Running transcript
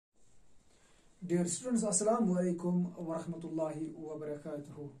Dear students, Assalamu alaikum wa rahmatullahi wa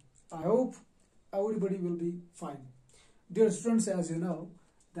barakatuhu. I hope everybody will be fine. Dear students, as you know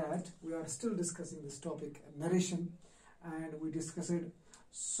that we are still discussing this topic, narration, and we discussed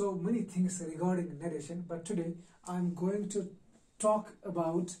so many things regarding narration, but today I'm going to talk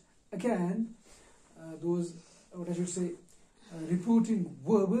about again those, what I should say, reporting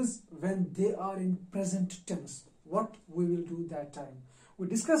verbs when they are in present tense. What we will do that time. We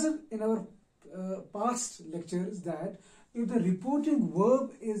discussed in our past lectures that if the reporting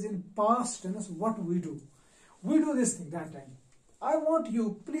verb is in past tense, what we do? We do this thing that time. I want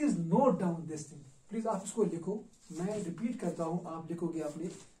you please note down this thing. Please आप इसको लिखो. मैं repeat करता हूँ. आप लिखोगे अपने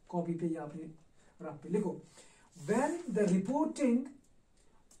copy पे या अपने रफ पे लिखो. When the reporting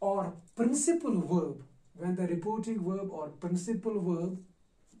or principal verb, when the reporting verb or principal verb,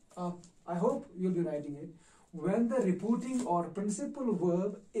 I hope you'll be writing it. When the reporting or principal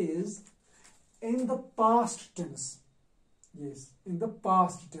verb is in the past tense, yes, in the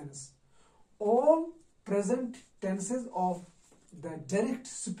past tense, all present tenses of the direct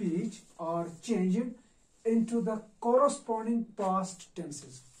speech are changed into the corresponding past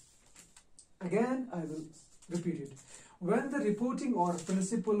tenses. Again, I will repeat it. When the reporting or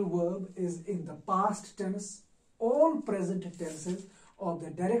principal verb is in the past tense, all present tenses of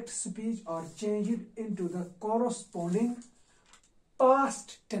the direct speech are changed into the corresponding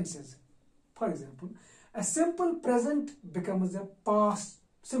past tenses. For example, a simple present becomes a past,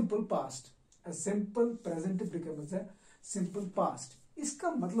 simple past. A simple present becomes a simple past.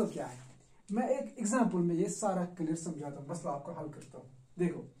 इसका मतलब क्या है? मैं एक example में ये सारा clear समझाता हूँ, मसला आपको हल करता हूँ.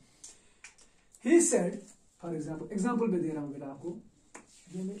 देखो, he said, for example, example में दे रहा हूँ बेटा आपको,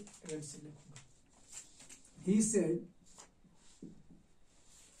 ये मैं रेड से लिखूंगा. He said,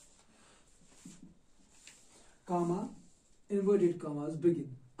 comma, inverted commas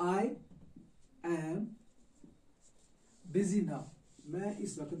begin. I am busy now. मैं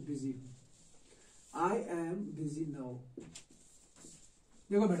इस वक्त बिजी हूँ. I am busy now.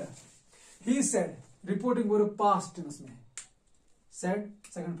 देखो बेटा, he said, reporting verb past tense में है. said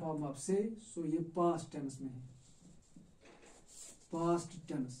second form of say, so ये past tense में है. past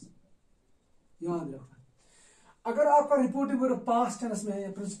tense याद रखना. अगर आपका reporting verb past tense में है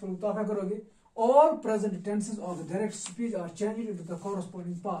या principal, तो आप क्या करोगे? All present tenses of the direct speech are changed into the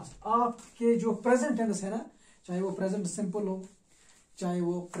corresponding past. आपके जो present tense है ना, चाहे वो present simple हो, चाहे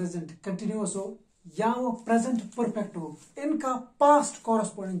वो present continuous हो, या वो present perfect हो, इनका past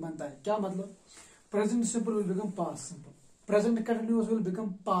corresponding बनता है. क्या मतलब? Present simple will become past simple. Present continuous will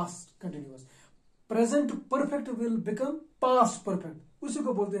become past continuous. Present perfect will become past perfect. उसी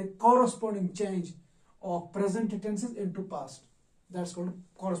को बोलते हैं corresponding change of present tenses into past. That's called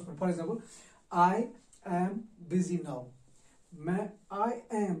corresponding. For example, I am busy now. I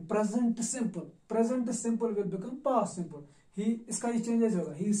am present simple. Present simple will become past simple. He, इसका ये changes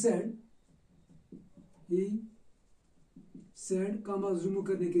होगा. He said, comma remove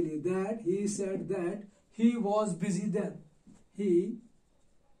करने के लिए, that he said that he was busy then. He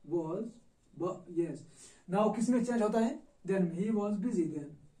was, yes. Now किस में change होता है? Then he was busy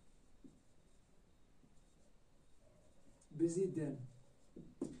then. Busy then.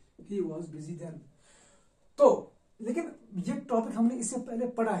 He was busy then. तो लेकिन ये टॉपिक हमने इससे पहले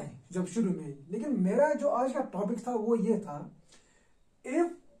पढ़ा है जब शुरू में ही. लेकिन मेरा जो आज का टॉपिक था वो ये था,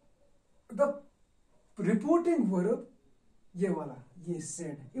 if the reporting verb, ये वाला, ये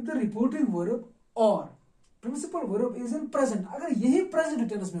said, if the reporting verb or principal verb is in present, अगर यही present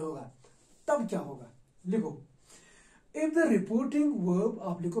tense में होगा तब क्या होगा? लिखो, if the reporting verb,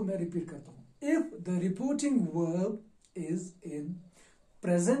 आप लिखो, मैं रिपीट करता हूँ, if the reporting verb is in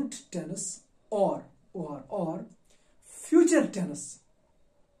present tense or future tense,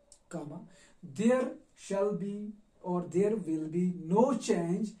 comma, there shall be or there will be no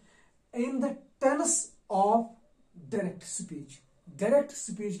change in the tense of direct speech. Direct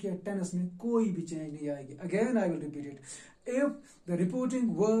speech के tense में कोई भी change नहीं आएगी. Again I will repeat it. If the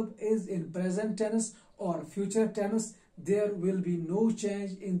reporting verb is in present tense or future tense, there will be no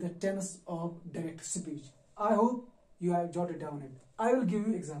change in the tense of direct speech. I hope you have jotted down it. I will give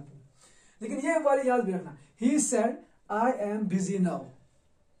you example. लेकिन ये वाली याद भी रखना. He said, I am busy now.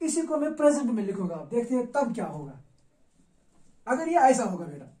 इसी को मैं present में लिखूंगा. आप देखते हैं तब क्या होगा. अगर ये ऐसा होगा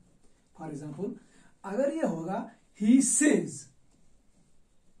बेटा, फॉर एग्जाम्पल, अगर ये होगा he says,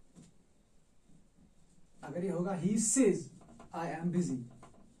 अगर ये होगा he says I am busy,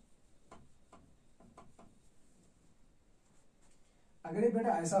 अगर ये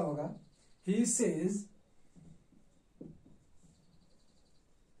बेटा ऐसा होगा he says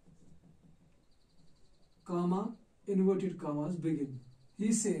comma inverted commas begin,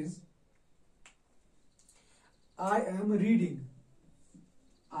 he says I am reading.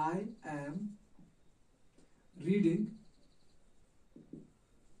 I am reading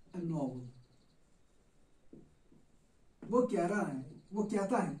a novel. वो कह रहा है, वो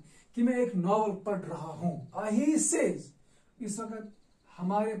कहता है कि मैं एक नॉवल पढ़ रहा हूं. He says. इस वक्त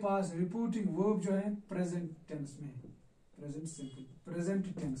हमारे पास रिपोर्टिंग वर्ब जो है प्रेजेंट टेंस में है, प्रेजेंट सिंपल प्रेजेंट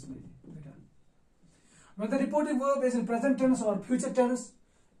टेंस में है बेटा. When the reporting verb is in present tense or future tense,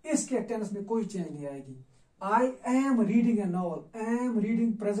 इसके टेंस में कोई चेंज नहीं आएगी. I am reading a novel. am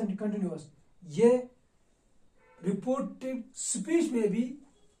reading present continuous. ये रिपोर्टेड स्पीच में भी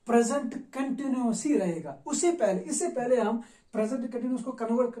प्रेजेंट कंटिन्यूअस ही रहेगा. उससे पहले, इससे पहले हम प्रेजेंट कंटिन्यूअस को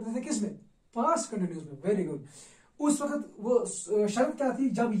कन्वर्ट करते थे किसमें? पास्ट कंटिन्यूअस में. Very good. उस वक्त वो शर्त क्या थी?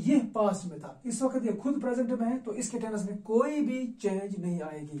 जब ये पास्ट में था. इस वक्त ये खुद प्रेजेंट में है तो इसके टेंस में कोई भी चेंज नहीं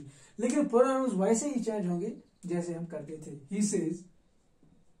आएगी, लेकिन प्रोनाउंस वैसे ही चेंज होंगे जैसे हम करते थे. he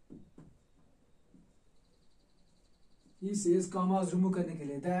says कॉमास रिमूव करने के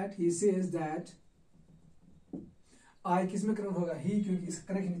लिए that he says that I किस में कनेक्ट होगा? he, क्योंकि इस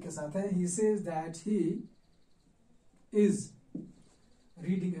कनेक्शन के साथ है. he says that he is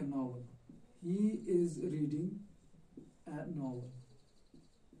reading a novel. he is reading a novel.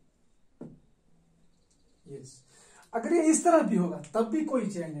 yes. अगर ये इस तरह भी होगा तब भी कोई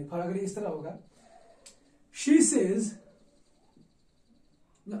चेंज नहीं. अगर ये इस तरह होगा, she says,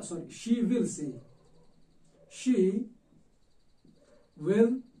 no sorry, she will say, she will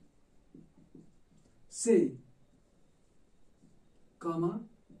say, comma,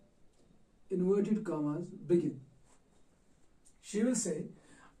 inverted commas begin. She will say,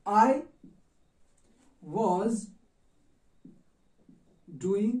 I was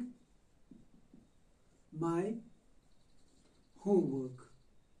doing my homework.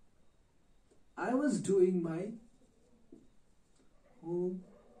 I was doing my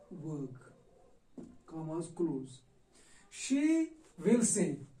homework. Commas close. She will say.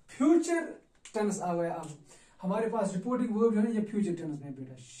 Future tense आ गया. अब हमारे पास reporting verb जो है ये future tense में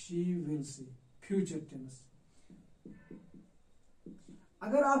बेटा. She will say. Future tense.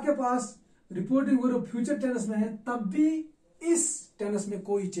 अगर आपके पास रिपोर्टिंग वर्ब फ्यूचर टेंस में है तब भी इस टेंस में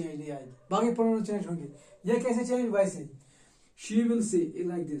कोई चेंज नहीं आएगी, बाकी प्रोनाउन चेंज होंगे. ये कैसे चेंज? वैसे she will say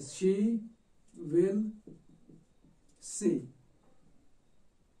like this. she will say.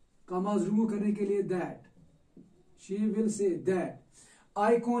 Commas remove करने के लिए that. she will say that.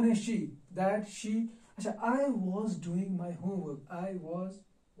 I कौन है? she. that she. अच्छा, I was doing my homework. I was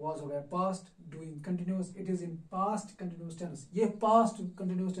हो गया past, doing continuous. it is in past continuous tense. ये past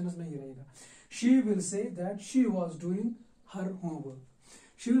continuous tense नहीं रहेगा. she will say that she was doing her homework.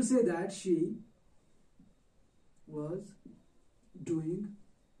 she will say that she was doing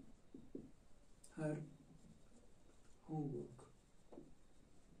her homework.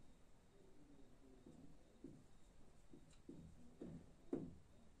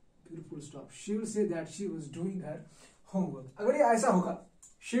 Full stop. She will say that she was doing her homework. अगर ये ऐसा होगा,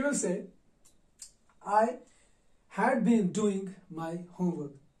 she will say I had been doing my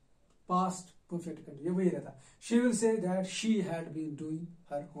homework. Past perfect continuous. ये वही रहता. She will say that she had been doing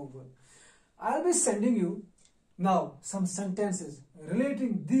her homework. I'll be sending you now some sentences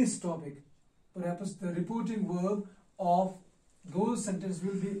relating this topic. Perhaps the reporting verb of those sentences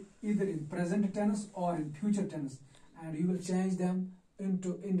will be either in present tense or in future tense, and you will change them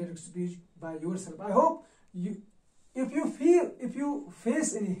into indirect speech by yourself. I hope you, if you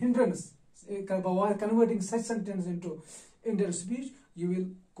face any hindrance while converting such sentence into indirect speech, you will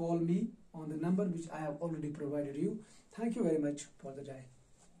call me on the number which I have already provided you. Thank you very much for the day.